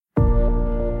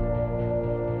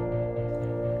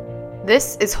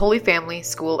This is Holy Family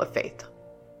School of Faith.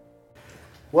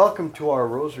 Welcome to our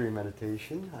Rosary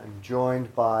Meditation. I'm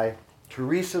joined by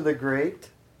Teresa the Great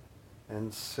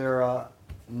and Sarah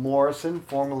Morrison,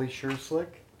 formerly Schurslick,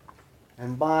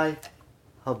 and by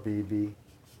Habibi,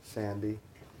 Sandy.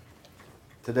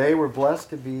 Today we're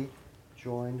blessed to be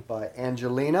joined by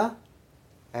Angelina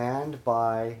and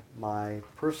by my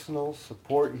personal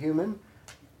support human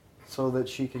so that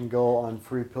she can go on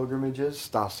free pilgrimages,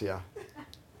 Stasia.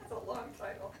 That's a long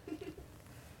title.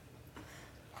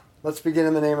 Let's begin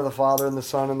in the name of the Father, and the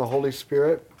Son, and the Holy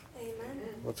Spirit. Amen.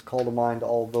 Let's call to mind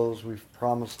all those we've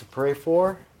promised to pray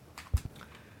for.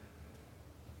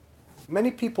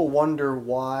 Many people wonder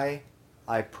why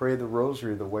I pray the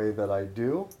rosary the way that I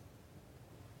do.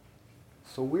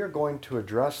 So we are going to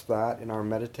address that in our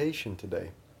meditation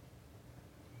today.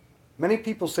 Many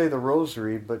people say the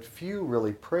rosary, but few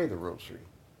really pray the rosary.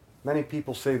 Many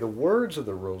people say the words of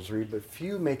the rosary, but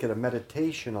few make it a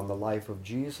meditation on the life of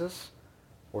Jesus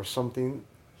or something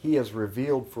he has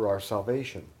revealed for our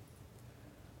salvation.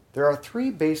 There are three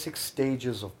basic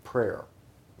stages of prayer: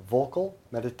 vocal,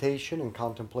 meditation, and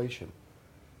contemplation.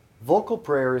 Vocal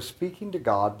prayer is speaking to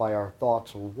God by our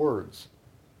thoughts or words.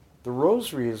 The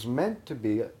rosary is meant to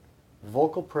be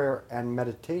vocal prayer and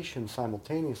meditation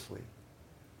simultaneously.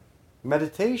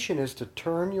 Meditation is to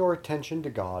turn your attention to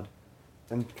God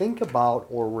and think about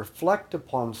or reflect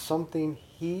upon something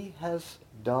he has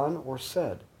done or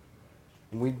said.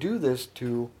 And we do this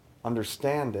to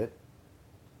understand it,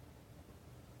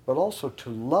 but also to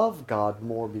love God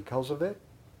more because of it,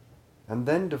 and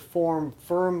then to form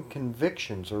firm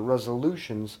convictions or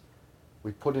resolutions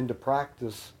we put into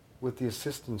practice with the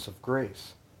assistance of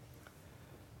grace.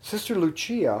 Sister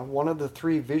Lucia, one of the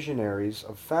three visionaries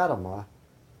of Fatima,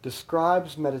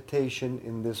 describes meditation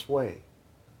in this way.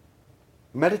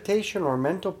 Meditation or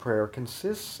mental prayer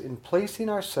consists in placing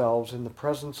ourselves in the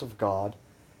presence of God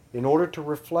in order to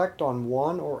reflect on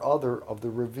one or other of the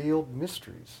revealed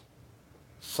mysteries,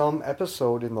 some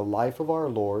episode in the life of our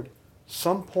Lord,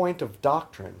 some point of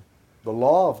doctrine, the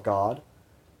law of God,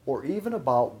 or even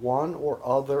about one or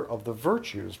other of the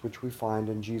virtues which we find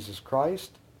in Jesus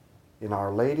Christ, in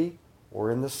Our Lady,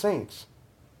 or in the saints.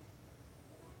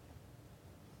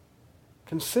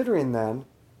 Considering then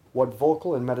what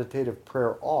vocal and meditative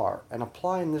prayer are, and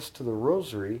applying this to the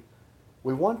rosary,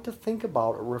 we want to think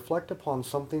about or reflect upon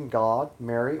something God,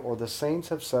 Mary, or the saints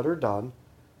have said or done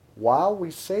while we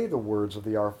say the words of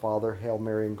the Our Father, Hail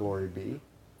Mary, and Glory be,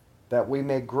 that we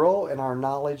may grow in our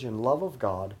knowledge and love of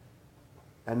God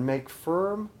and make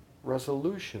firm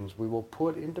resolutions we will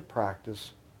put into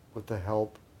practice with the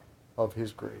help of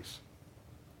His grace.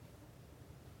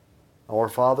 Our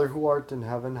Father, who art in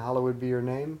heaven, hallowed be your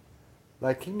name.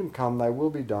 Thy kingdom come, thy will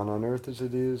be done on earth as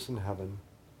it is in heaven.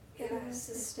 Give us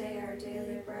this day our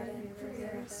daily bread, and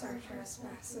forgive us our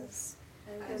trespasses,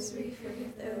 as we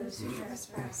forgive those who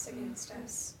trespass against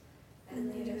us.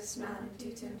 And lead us not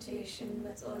into temptation,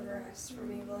 but deliver us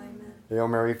from evil. Amen. Hail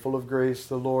Mary, full of grace,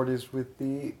 the Lord is with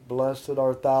thee. Blessed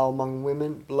art thou among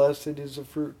women. Blessed is the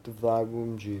fruit of thy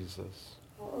womb, Jesus.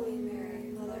 Holy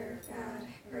Mary, Mother of God,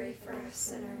 pray for us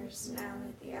sinners, now and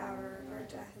at the hour of our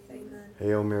death. Amen.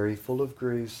 Hail Mary, full of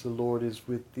grace, the Lord is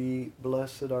with thee.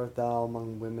 Blessed art thou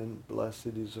among women. Blessed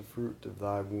is the fruit of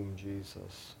thy womb,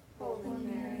 Jesus. Holy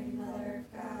Mary, Mother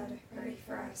of God, pray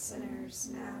for us sinners,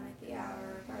 now and at the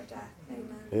hour of our death.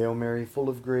 Amen. Hail Mary, full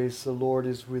of grace, the Lord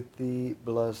is with thee.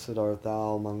 Blessed art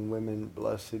thou among women.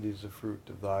 Blessed is the fruit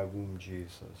of thy womb,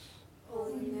 Jesus.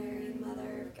 Holy Mary,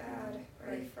 Mother of God,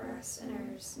 pray for us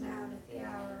sinners, now and at the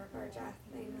hour of our death.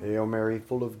 Amen. Hail Mary,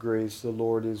 full of grace, the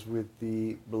Lord is with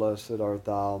thee. Blessed art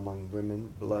thou among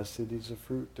women. Blessed is the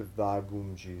fruit of thy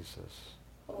womb, Jesus.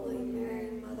 Holy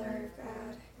Mary, Mother of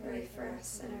God, pray for us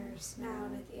sinners, now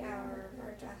and at the hour of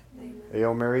our death. Amen.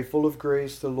 Hail Mary, full of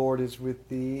grace, the Lord is with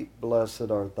thee.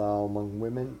 Blessed art thou among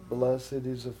women. Blessed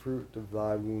is the fruit of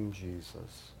thy womb,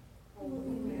 Jesus.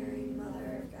 Holy Mary,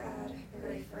 Mother of God,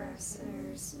 pray for us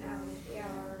sinners, now and at the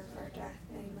hour of our death.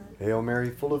 Amen. Hail Mary,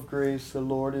 full of grace, the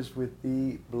Lord is with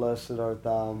thee. Blessed art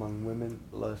thou among women.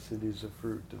 Blessed is the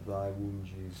fruit of thy womb,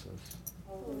 Jesus.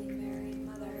 Holy Mary,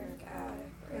 Mother of God,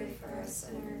 pray for us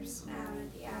sinners, now and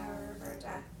at the hour of our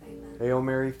death. Amen. Hail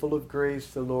Mary, full of grace,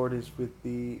 the Lord is with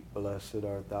thee. Blessed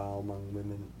art thou among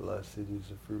women. Blessed is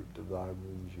the fruit of thy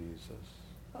womb, Jesus.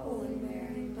 Holy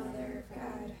Mary, Mother of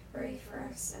God, pray for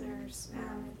us sinners,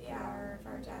 now and at the hour of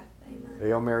our death. Amen.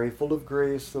 Hail Mary, full of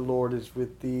grace, the Lord is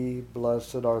with thee.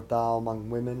 Blessed art thou among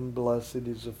women. Blessed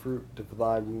is the fruit of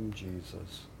thy womb,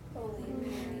 Jesus. Holy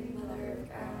Mary, Mother of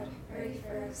God, pray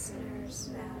for us sinners,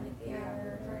 now and at the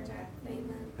hour of our death.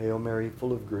 Amen. Hail Mary,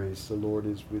 full of grace, the Lord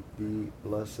is with thee.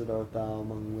 Blessed art thou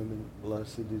among women.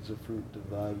 Blessed is the fruit of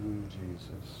thy womb,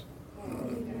 Jesus.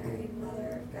 Holy Mary,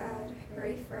 Mother of God,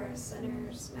 pray for us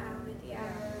sinners, now and at the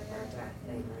hour of our death.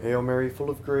 Amen. Hail Mary, full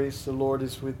of grace, the Lord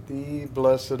is with thee.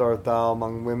 Blessed art thou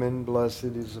among women. Blessed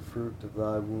is the fruit of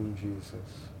thy womb, Jesus.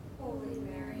 Holy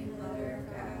Mary, Mother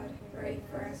of God, pray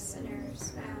for us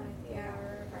sinners, now and at the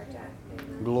hour of our death.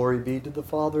 Amen. Glory be to the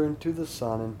Father, and to the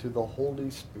Son, and to the Holy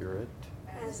Spirit.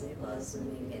 As it was in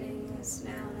the beginning, is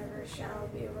now, and ever shall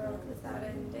be, a world without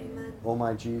end. Amen. O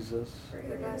my Jesus,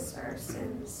 Forgive us our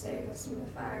sins, save us from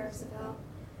the fires of hell.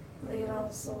 Lead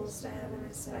all souls to heaven,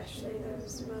 especially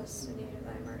those most in need of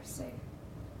thy mercy.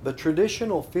 the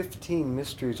traditional 15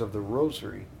 mysteries of the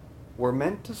Rosary were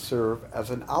meant to serve as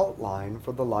an outline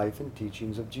for the life and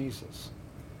teachings of Jesus.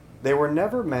 They were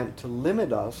never meant to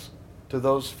limit us to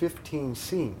those 15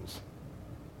 scenes.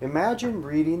 Imagine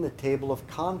reading the table of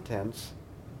contents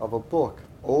of a book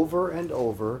over and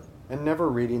over and never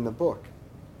reading the book.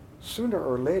 Sooner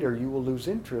or later you will lose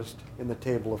interest in the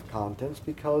table of contents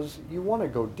because you want to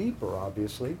go deeper,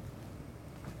 obviously.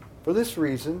 For this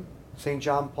reason, St.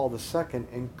 John Paul II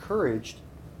encouraged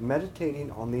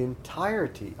meditating on the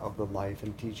entirety of the life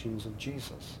and teachings of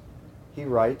Jesus. He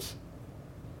writes,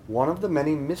 one of the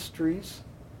many mysteries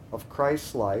of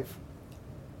Christ's life,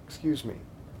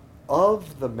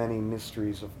 of the many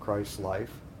mysteries of Christ's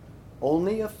life,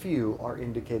 only a few are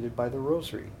indicated by the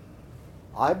Rosary.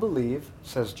 I believe,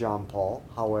 says John Paul,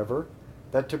 however,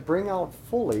 that to bring out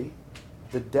fully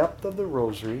the depth of the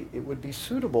Rosary, it would be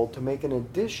suitable to make an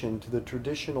addition to the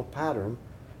traditional pattern,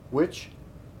 which,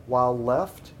 while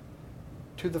left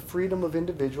to the freedom of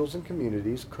individuals and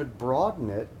communities, could broaden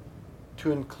it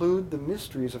to include the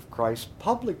mysteries of Christ's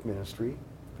public ministry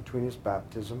between his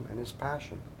baptism and his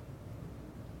passion.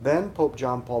 Then Pope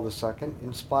John Paul II,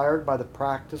 inspired by the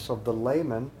practice of the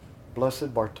layman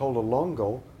Blessed Bartolo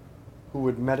Longo, who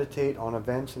would meditate on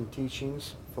events and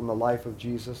teachings from the life of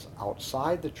Jesus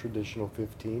outside the traditional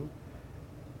 15,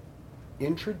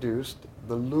 introduced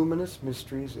the luminous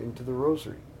mysteries into the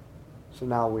Rosary. So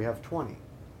now we have 20.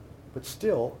 But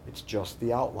still, it's just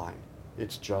the outline.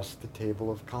 It's just the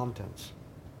table of contents.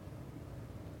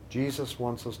 Jesus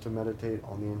wants us to meditate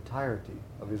on the entirety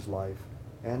of his life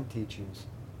and teachings.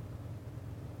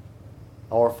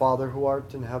 Our Father who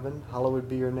art in heaven, hallowed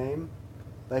be your name.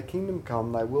 Thy kingdom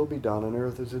come, thy will be done on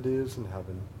earth as it is in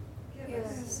heaven. Give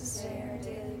us this day our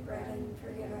daily bread, and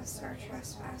forgive us our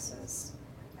trespasses,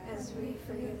 as we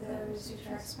forgive those who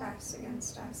trespass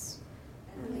against us.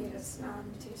 And lead us not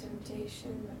into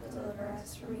temptation, but deliver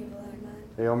us from evil. Amen.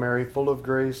 Hail Mary, full of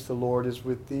grace, the Lord is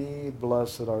with thee.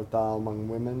 Blessed art thou among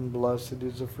women. Blessed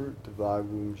is the fruit of thy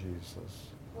womb, Jesus.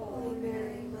 Holy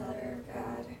Mary, Mother of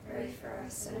God, pray for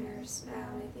us sinners, now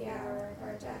and at the hour of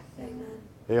our death. Amen.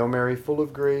 Hail Mary, full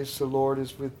of grace, the Lord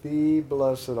is with thee.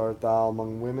 Blessed art thou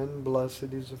among women.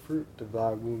 Blessed is the fruit of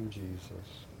thy womb,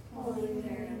 Jesus. Holy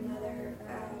Mary, Mother of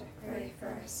God, pray for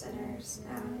us sinners,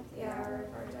 now and at the hour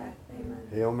of our death. Amen.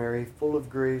 Hail Mary, full of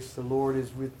grace, the Lord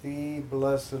is with thee.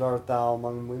 Blessed art thou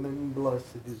among women.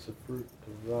 Blessed is the fruit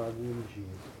of thy womb,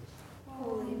 Jesus.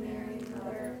 Holy Mary,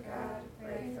 Mother of God,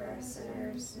 pray for us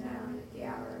sinners, now and at the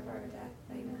hour of our death.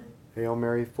 Amen. Hail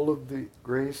Mary, full of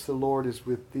grace, the Lord is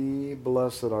with thee.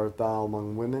 Blessed art thou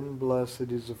among women.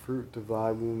 Blessed is the fruit of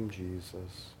thy womb,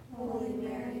 Jesus. Holy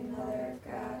Mary, Mother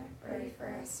of God, pray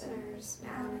for us sinners,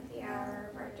 now and at the hour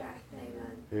of our death.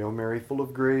 Amen. Hail Mary, full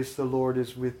of grace, the Lord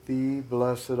is with thee.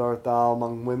 Blessed art thou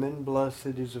among women.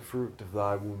 Blessed is the fruit of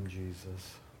thy womb,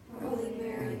 Jesus. Holy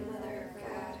Mary, Mother of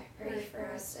God, pray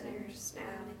for us sinners, now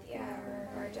and at the hour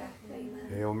of our death. Amen.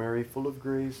 Hail Mary, full of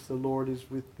grace, the Lord is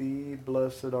with thee.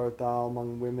 Blessed art thou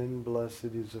among women.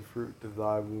 Blessed is the fruit of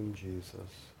thy womb, Jesus.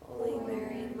 Holy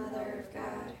Mary, Mother of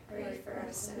God, pray for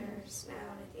us sinners, now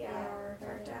and at the hour of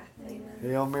our death. Amen.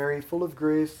 Hail Mary, full of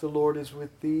grace, the Lord is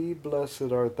with thee.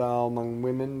 Blessed art thou among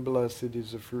women. Blessed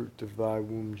is the fruit of thy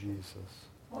womb, Jesus.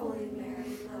 Holy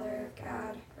Mary, Mother of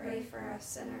God, pray for us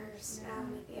sinners, now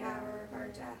and at the hour of our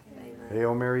death. Amen.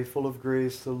 Hail Mary, full of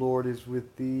grace, the Lord is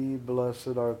with thee.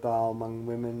 Blessed art thou among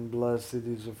women. Blessed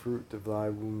is the fruit of thy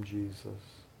womb, Jesus.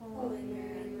 Holy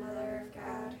Mary, Mother of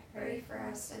God, pray for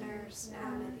us sinners,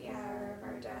 now and at the hour of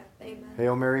our death. Amen.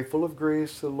 Hail Mary, full of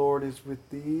grace, the Lord is with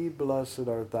thee. Blessed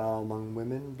art thou among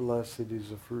women. Blessed is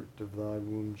the fruit of thy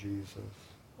womb, Jesus.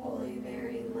 Holy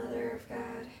Mary, Mother of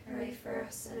God, pray for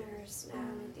us sinners, now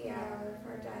and at the hour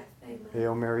of our death. Amen.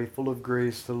 Hail Mary, full of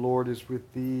grace, the Lord is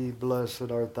with thee.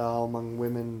 Blessed art thou among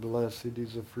women. Blessed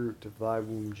is the fruit of thy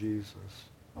womb, Jesus.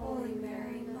 Holy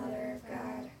Mary, Mother of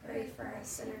God, us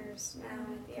sinners, now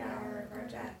and at the hour of our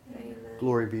death. Amen.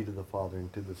 Glory be to the Father,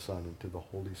 and to the Son, and to the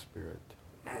Holy Spirit.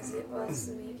 As it was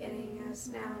in the beginning, as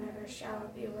now and ever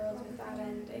shall be, world without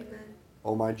end. Amen.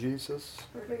 O my Jesus,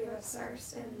 Forgive us our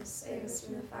sins, save us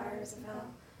from the fires of hell,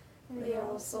 and lead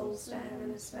all souls to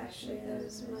heaven, especially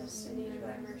those most in need of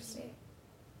thy mercy.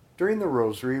 during the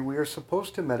Rosary, we are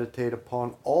supposed to meditate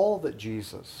upon all that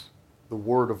Jesus, the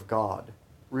Word of God,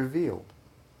 revealed.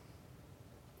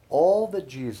 All that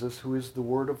Jesus, who is the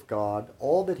Word of God,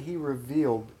 all that he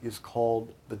revealed is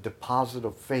called the deposit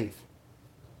of faith.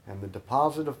 And the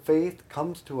deposit of faith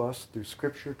comes to us through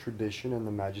Scripture, tradition, and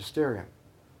the Magisterium.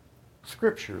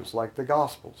 Scriptures, like the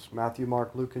Gospels, Matthew,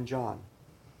 Mark, Luke, and John.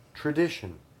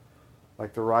 Tradition,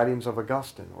 like the writings of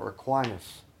Augustine or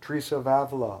Aquinas, Teresa of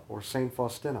Avila, or St.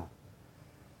 Faustina.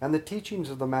 And the teachings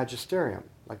of the Magisterium,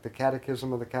 like the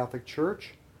Catechism of the Catholic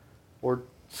Church, or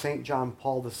St. John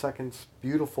Paul II's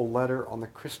beautiful letter on the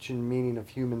Christian meaning of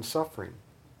human suffering.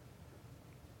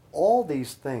 All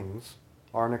these things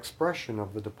are an expression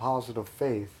of the deposit of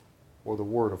faith, or the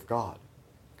Word of God.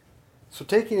 So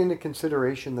taking into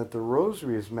consideration that the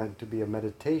Rosary is meant to be a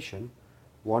meditation,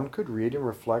 one could read and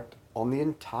reflect on the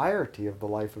entirety of the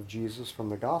life of Jesus from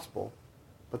the Gospel,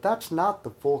 but that's not the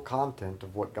full content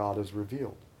of what God has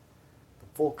revealed.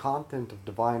 The full content of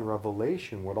divine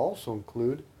revelation would also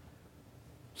include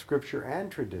Scripture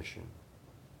and tradition,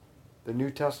 the New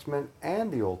Testament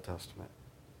and the Old Testament,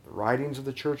 the writings of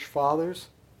the Church Fathers,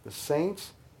 the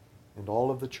saints, and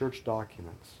all of the church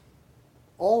documents.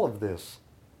 All of this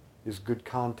is good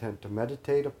content to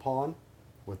meditate upon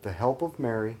with the help of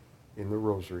Mary in the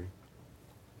Rosary.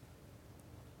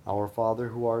 Our Father,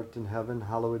 who art in heaven,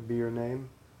 hallowed be your name.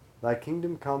 Thy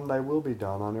kingdom come, thy will be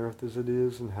done on earth as it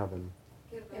is in heaven.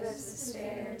 Give us this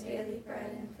day our daily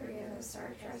bread, and forgive us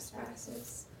our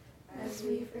trespasses, as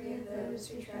we forgive those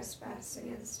who trespass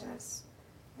against us.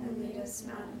 And lead us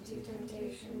not into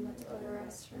temptation, but deliver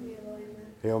us from evil.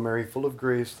 Amen. Hail Mary, full of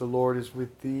grace, the Lord is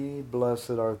with thee.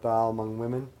 Blessed art thou among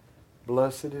women.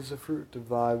 Blessed is the fruit of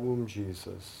thy womb,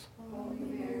 Jesus. Holy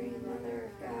Mary, Mother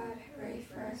of God, pray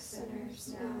for us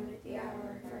sinners, now and at the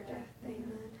hour of our death.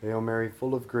 Amen. Hail Mary,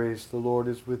 full of grace, the Lord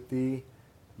is with thee.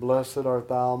 Blessed art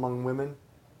thou among women.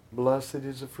 Blessed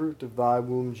is the fruit of thy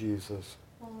womb, Jesus.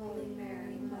 Holy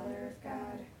Mary, Mother of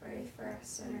God, pray for us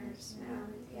sinners, now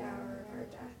and at the hour of our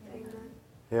death. Amen.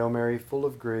 Hail Mary, full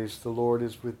of grace, the Lord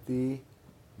is with thee.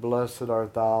 Blessed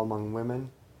art thou among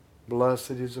women.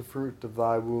 Blessed is the fruit of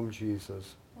thy womb,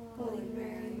 Jesus. Holy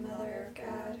Mary, Mother of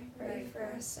God, pray for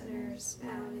us sinners,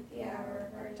 now and at the hour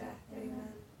of our death. Amen.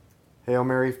 Hail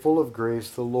Mary, full of grace,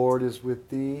 the Lord is with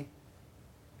thee.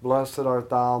 Blessed art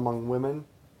thou among women.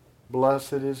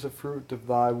 Blessed is the fruit of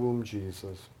thy womb,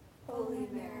 Jesus. Holy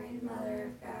Mary,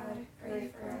 Mother of God, pray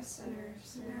for us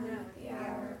sinners, now and at the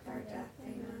hour of our death.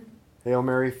 Amen. Hail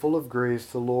Mary, full of grace,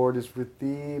 the Lord is with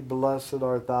thee. Blessed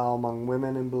art thou among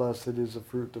women, and blessed is the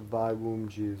fruit of thy womb,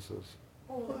 Jesus.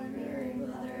 Holy Mary,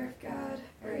 Mother of God,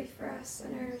 pray for us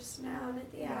sinners, now and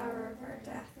at the hour of our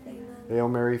death. Amen. Hail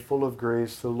Mary, full of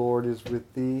grace, the Lord is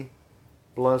with thee.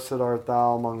 Blessed art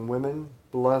thou among women.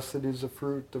 Blessed is the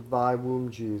fruit of thy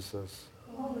womb, Jesus.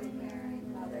 Holy Mary,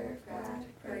 Mother of God,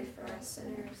 pray for us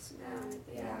sinners, now and at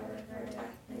the hour of our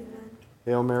death. Amen.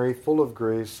 Hail Mary, full of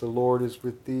grace, the Lord is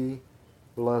with thee.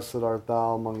 Blessed art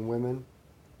thou among women.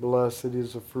 Blessed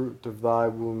is the fruit of thy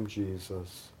womb,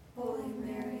 Jesus. Holy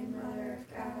Mary, Mother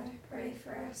of God, pray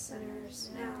for us sinners,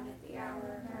 now and at the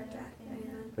hour of our death.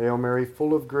 Amen. Hail Mary,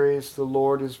 full of grace, the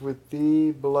Lord is with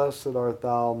thee. Blessed art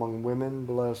thou among women.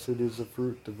 Blessed is the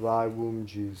fruit of thy womb,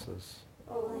 Jesus.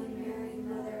 Holy Mary,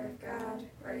 Mother of God,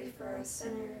 pray for us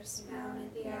sinners, now and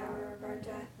at the hour of our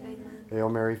death. Amen. Hail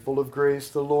Mary, full of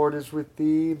grace, the Lord is with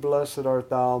thee. Blessed art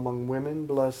thou among women.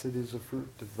 Blessed is the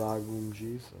fruit of thy womb,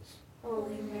 Jesus.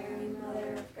 Holy Mary,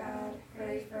 Mother of God,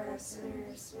 pray for us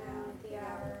sinners, now and at the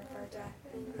hour of our death.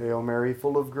 Amen. Hail Mary,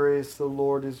 full of grace, the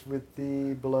Lord is with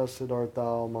thee. Blessed art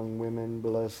thou among women.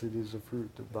 Blessed is the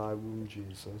fruit of thy womb,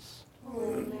 Jesus.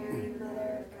 Holy Mary,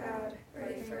 Mother of God,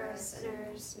 pray for us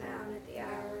sinners, now and at the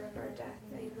hour of our death.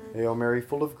 Amen. Hail Mary,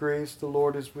 full of grace, the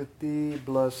Lord is with thee.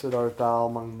 Blessed art thou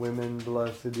among women.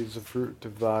 Blessed is the fruit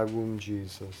of thy womb,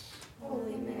 Jesus.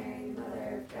 Holy Mary,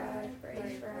 Mother of God,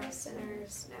 pray for us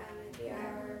sinners, now and at the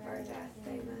hour of our death.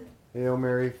 Amen. Hail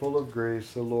Mary, full of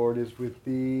grace, the Lord is with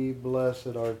thee.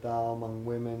 Blessed art thou among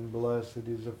women. Blessed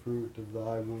is the fruit of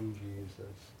thy womb,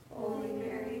 Jesus. Holy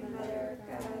Mary, Mother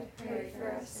of God, pray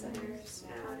for us sinners,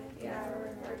 now and at the hour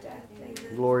of our death.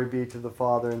 Amen. Glory be to the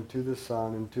Father, and to the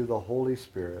Son, and to the Holy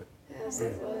Spirit. As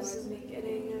it was in the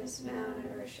beginning, is now, and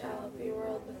ever shall be,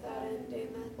 world without end.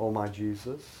 Amen. O my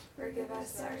Jesus, Forgive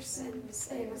us our sins,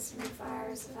 save us from the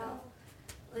fires of hell.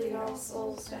 Lead all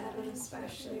souls to heaven,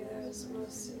 especially those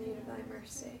most in need of thy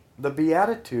mercy. the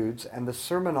Beatitudes and the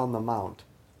Sermon on the Mount,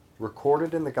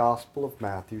 recorded in the Gospel of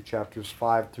Matthew, chapters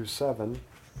 5 through 7,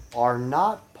 are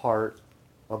not part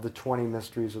of the 20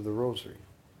 mysteries of the Rosary.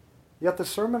 Yet the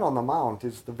Sermon on the Mount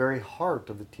is the very heart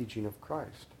of the teaching of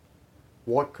Christ.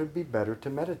 What could be better to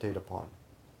meditate upon?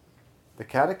 The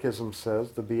Catechism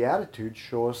says the Beatitudes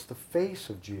show us the face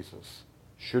of Jesus.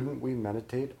 Shouldn't we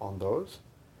meditate on those?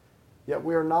 Yet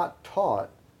we are not taught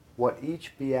what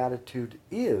each Beatitude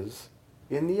is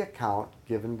in the account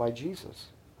given by Jesus.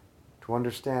 To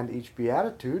understand each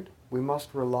Beatitude, we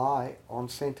must rely on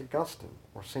St. Augustine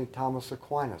or St. Thomas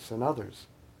Aquinas and others.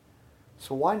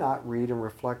 So why not read and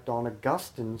reflect on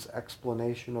Augustine's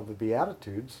explanation of the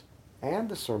Beatitudes and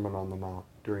the Sermon on the Mount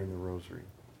during the Rosary?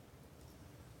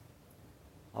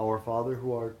 Our Father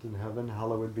who art in heaven,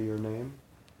 hallowed be your name.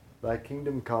 Thy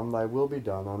kingdom come, thy will be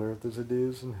done on earth as it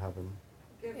is in heaven.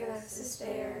 Give us this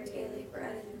day our daily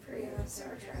bread, and forgive us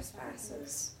our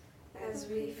trespasses, as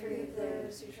we forgive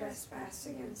those who trespass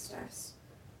against us.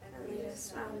 And lead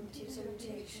us not into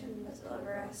temptation, but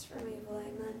deliver us from evil.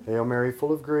 Amen. Hail Mary,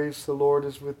 full of grace, the Lord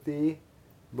is with thee.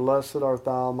 Blessed art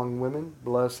thou among women,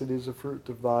 blessed is the fruit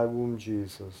of thy womb,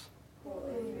 Jesus.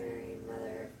 Holy Mary,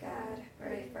 Mother of God,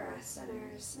 pray for us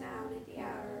sinners, now and at the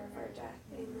hour of our death.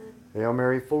 Amen. Hail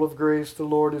Mary, full of grace, the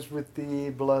Lord is with thee.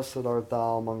 Blessed art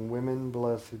thou among women,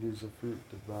 blessed is the fruit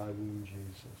of thy womb,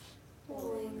 Jesus.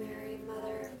 Holy Mary,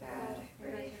 Mother of God,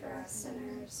 pray for us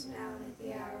sinners, now and at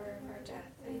the hour of our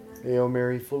death. Amen. Hail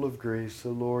Mary, full of grace, the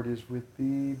Lord is with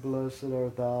thee. Blessed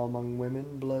art thou among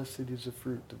women, blessed is the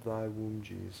fruit of thy womb,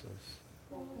 Jesus.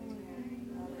 Holy Mary,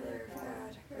 Mother of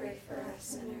God, pray for us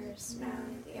sinners, now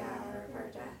and at the hour of our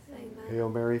death. Amen. Hail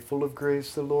Mary, full of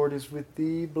grace, the Lord is with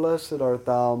thee. Blessed art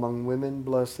thou among women,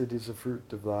 blessed is the fruit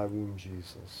of thy womb,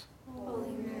 Jesus.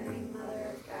 Holy Mary,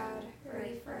 Mother of God,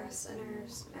 pray for us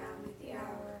sinners, now and at the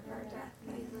hour of our death.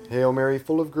 Amen. Hail Mary,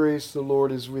 full of grace, the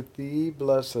Lord is with thee.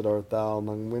 Blessed art thou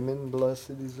among women,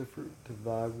 blessed is the fruit of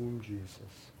thy womb,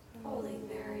 Jesus. Holy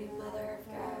Mary, Mother of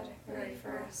God, pray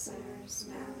for us sinners,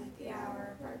 now and at the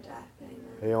hour of our death. Amen.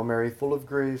 Hail Mary, full of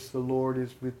grace, the Lord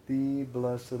is with thee.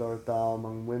 Blessed art thou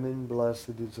among women,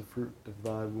 blessed is the fruit of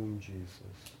thy womb,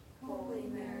 Jesus. Holy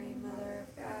Mary, Mother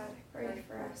of God, pray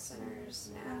for us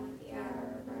sinners, now and at the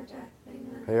hour of our death.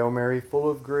 Amen. Hail Mary, full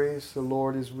of grace, the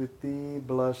Lord is with thee.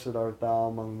 Blessed art thou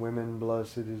among women,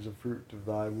 blessed is the fruit of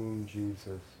thy womb,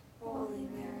 Jesus. Holy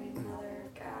Mary, Mother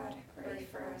of God, pray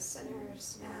for us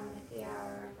sinners, now and at the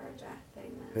hour of our death.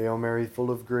 Amen. Hail Mary,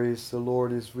 full of grace, the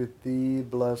Lord is with thee.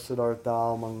 Blessed art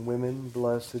thou among women,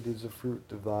 blessed is the fruit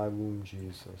of thy womb,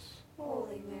 Jesus.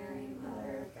 Holy Mary,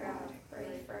 Mother of God,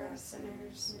 pray for us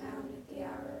sinners, now and at the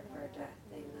hour of our death.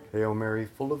 Amen. Hail Mary,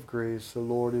 full of grace, the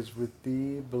Lord is with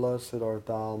thee. Blessed art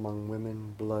thou among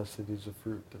women, blessed is the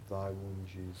fruit of thy womb,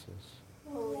 Jesus.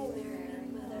 Holy Mary,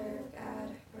 Mother of God,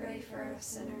 pray for us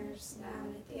sinners, now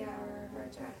and at the hour of our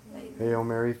death. Amen. Hail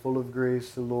Mary, full of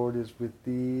grace, the Lord is with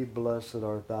thee. Blessed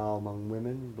art thou among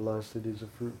women, blessed is the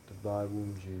fruit of thy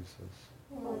womb, Jesus.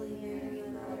 Holy Mary,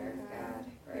 Mother of God,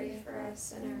 pray for us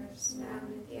sinners, now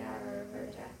and at the hour of our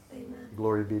death. Amen.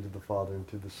 Glory be to the Father, and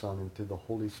to the Son, and to the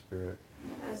Holy Spirit.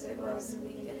 As it was in the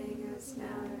beginning, as now,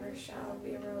 and ever shall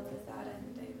be, world without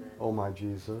end. Amen. O my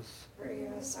Jesus,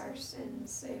 Forgive us our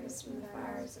sins, save us from the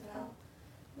fires of hell.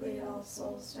 Lead all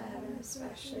souls to heaven,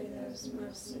 especially those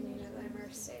most in need of thy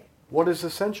mercy. what is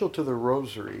essential to the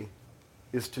Rosary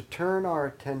is to turn our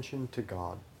attention to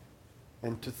God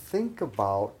and to think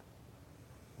about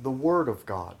the Word of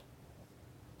God,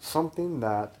 something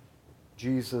that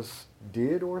Jesus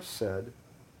did or said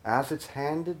as it's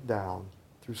handed down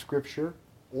through Scripture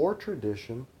or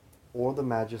tradition or the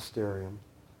magisterium,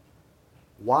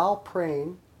 while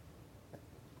praying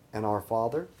an Our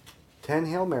Father, 10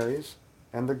 Hail Marys,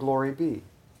 and the Glory Be,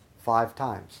 5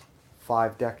 times,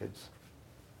 5 decades.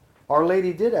 Our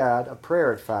Lady did add a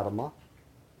prayer at Fatima,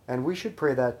 and we should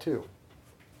pray that too.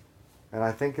 And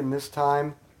I think in this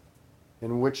time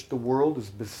in which the world is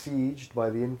besieged by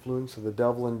the influence of the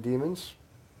devil and demons,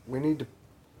 we need to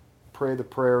pray the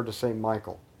prayer to St.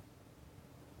 Michael.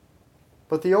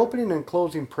 But the opening and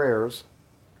closing prayers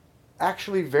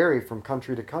actually vary from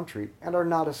country to country and are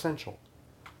not essential.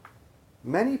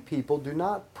 Many people do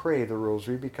not pray the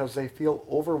Rosary because they feel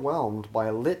overwhelmed by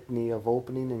a litany of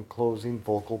opening and closing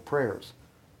vocal prayers.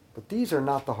 But these are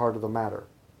not the heart of the matter.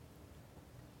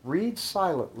 Read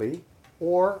silently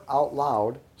or out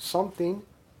loud something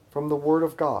from the Word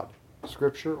of God,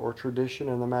 Scripture or tradition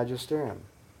and the magisterium.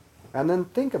 and then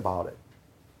think about it,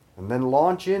 and then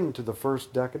launch into the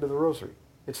first decade of the Rosary.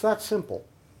 It's that simple.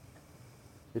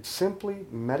 It's simply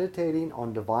meditating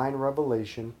on divine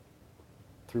revelation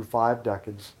through 5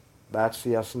 decades. That's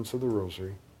the essence of the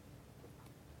Rosary.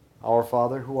 Our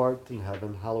Father, who art in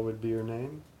heaven, hallowed be your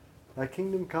name. Thy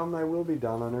kingdom come, thy will be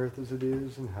done on earth as it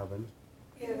is in heaven.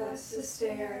 Give us this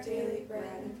day our daily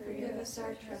bread, and forgive us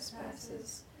our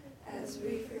trespasses, as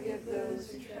we forgive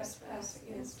those who trespass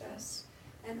against us.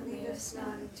 And lead us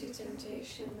not into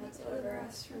temptation, but deliver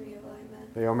us from evil. Amen.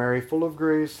 Hail Mary, full of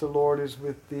grace, the Lord is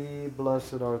with thee.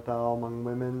 Blessed art thou among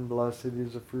women. Blessed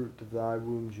is the fruit of thy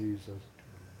womb, Jesus.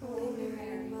 Holy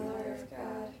Mary, Mother of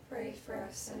God, pray for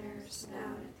us sinners,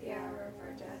 now and at the hour of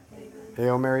our death. Amen.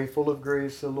 Hail Mary, full of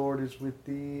grace, the Lord is with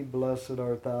thee. Blessed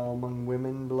art thou among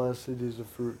women. Blessed is the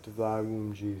fruit of thy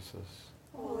womb, Jesus.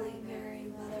 Holy Mary,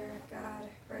 Mother of God,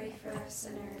 pray for us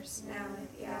sinners, now and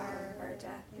at the hour of our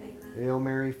death. Amen. Hail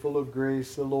Mary, full of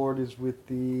grace, the Lord is with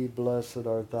thee. Blessed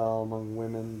art thou among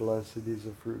women. Blessed is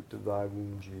the fruit of thy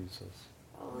womb, Jesus.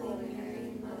 Holy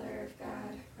Mary, Mother of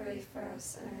God, pray for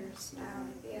us sinners, now and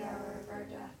at the hour of our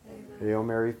death. Amen. Hail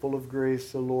Mary, full of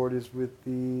grace, the Lord is with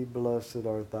thee. Blessed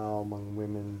art thou among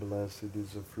women. Blessed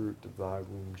is the fruit of thy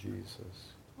womb,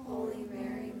 Jesus. Holy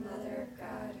Mary, Mother of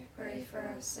God, pray for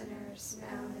us sinners,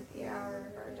 now and at the hour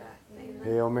of our death. Amen.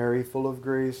 Hail Mary, full of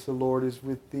grace, the Lord is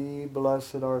with thee.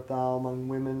 Blessed art thou among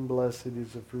women. Blessed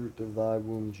is the fruit of thy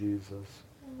womb, Jesus.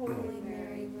 Holy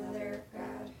Mary, Mother of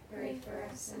God, pray for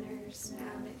us sinners,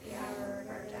 now and at the hour of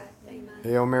our death. Amen.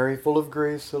 Hail Mary, full of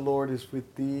grace, the Lord is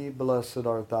with thee. Blessed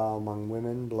art thou among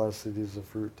women. Blessed is the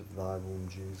fruit of thy womb,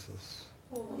 Jesus.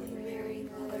 Holy Mary,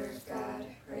 Mother of God,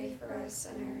 pray for us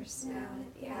sinners, now and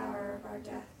at the hour of our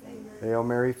death. Amen. Hail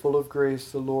Mary, full of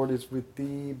grace, the Lord is with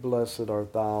thee. Blessed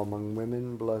art thou among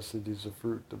women. Blessed is the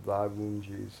fruit of thy womb,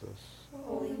 Jesus.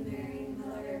 Holy Mary,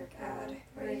 Mother of God,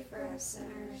 pray for us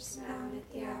sinners, now and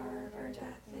at the hour of our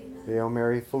death. Amen. Hail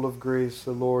Mary, full of grace,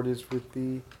 the Lord is with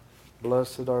thee.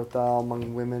 Blessed art thou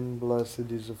among women.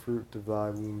 Blessed is the fruit of thy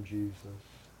womb, Jesus.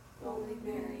 Holy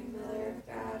Mary, Mother of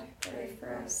God, pray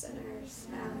for us sinners,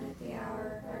 now and at the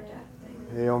hour of our death.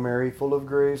 Amen. Hail Mary, full of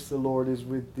grace, the Lord is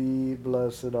with thee.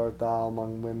 Blessed art thou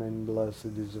among women.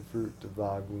 Blessed is the fruit of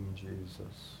thy womb,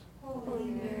 Jesus. Holy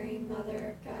Mary,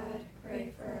 Mother of God,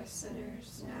 pray for us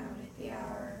sinners, now and at the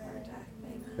hour of our death.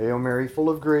 Amen. Hail Mary, full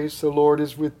of grace, the Lord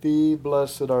is with thee.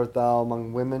 Blessed art thou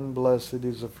among women. Blessed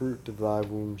is the fruit of thy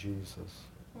womb, Jesus.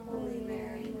 Holy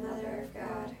Mary, Mother of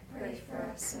God, pray for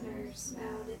us sinners,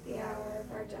 now and at the hour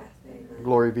of our death. Amen.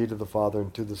 Glory be to the Father,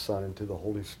 and to the Son, and to the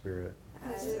Holy Spirit.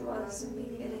 As it was in the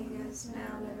beginning, as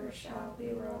now, and ever shall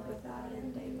be, world without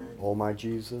end. Amen. O my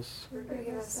Jesus,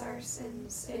 Forgive us our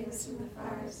sins, save us from the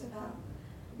fires of hell.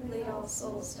 Lead all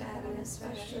souls to heaven,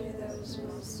 especially those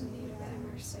most in need of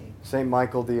thy mercy. Saint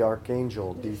Michael the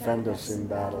Archangel, defend us in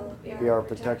battle. Be our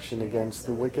protection against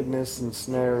the wickedness and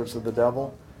snares of the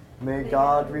devil. May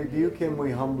God rebuke him,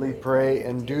 we humbly pray,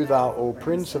 and do thou, O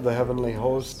Prince of the heavenly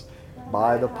host,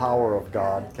 by the power of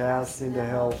God, cast into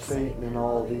hell Satan and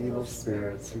all the evil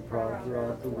spirits who prowl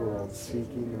throughout the world,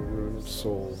 seeking the ruin of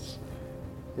souls.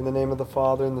 In the name of the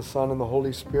Father, and the Son, and the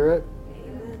Holy Spirit.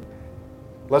 Amen.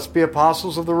 Let's be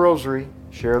apostles of the Rosary.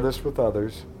 Share this with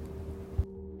others.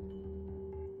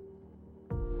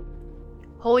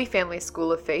 Holy Family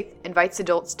School of Faith invites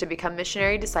adults to become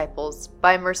missionary disciples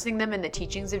by immersing them in the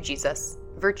teachings of Jesus,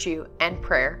 virtue, and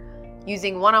prayer,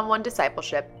 using one-on-one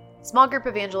discipleship, small group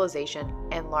evangelization,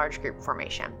 and large group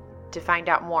formation. To find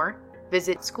out more,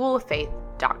 visit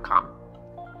schooloffaith.com.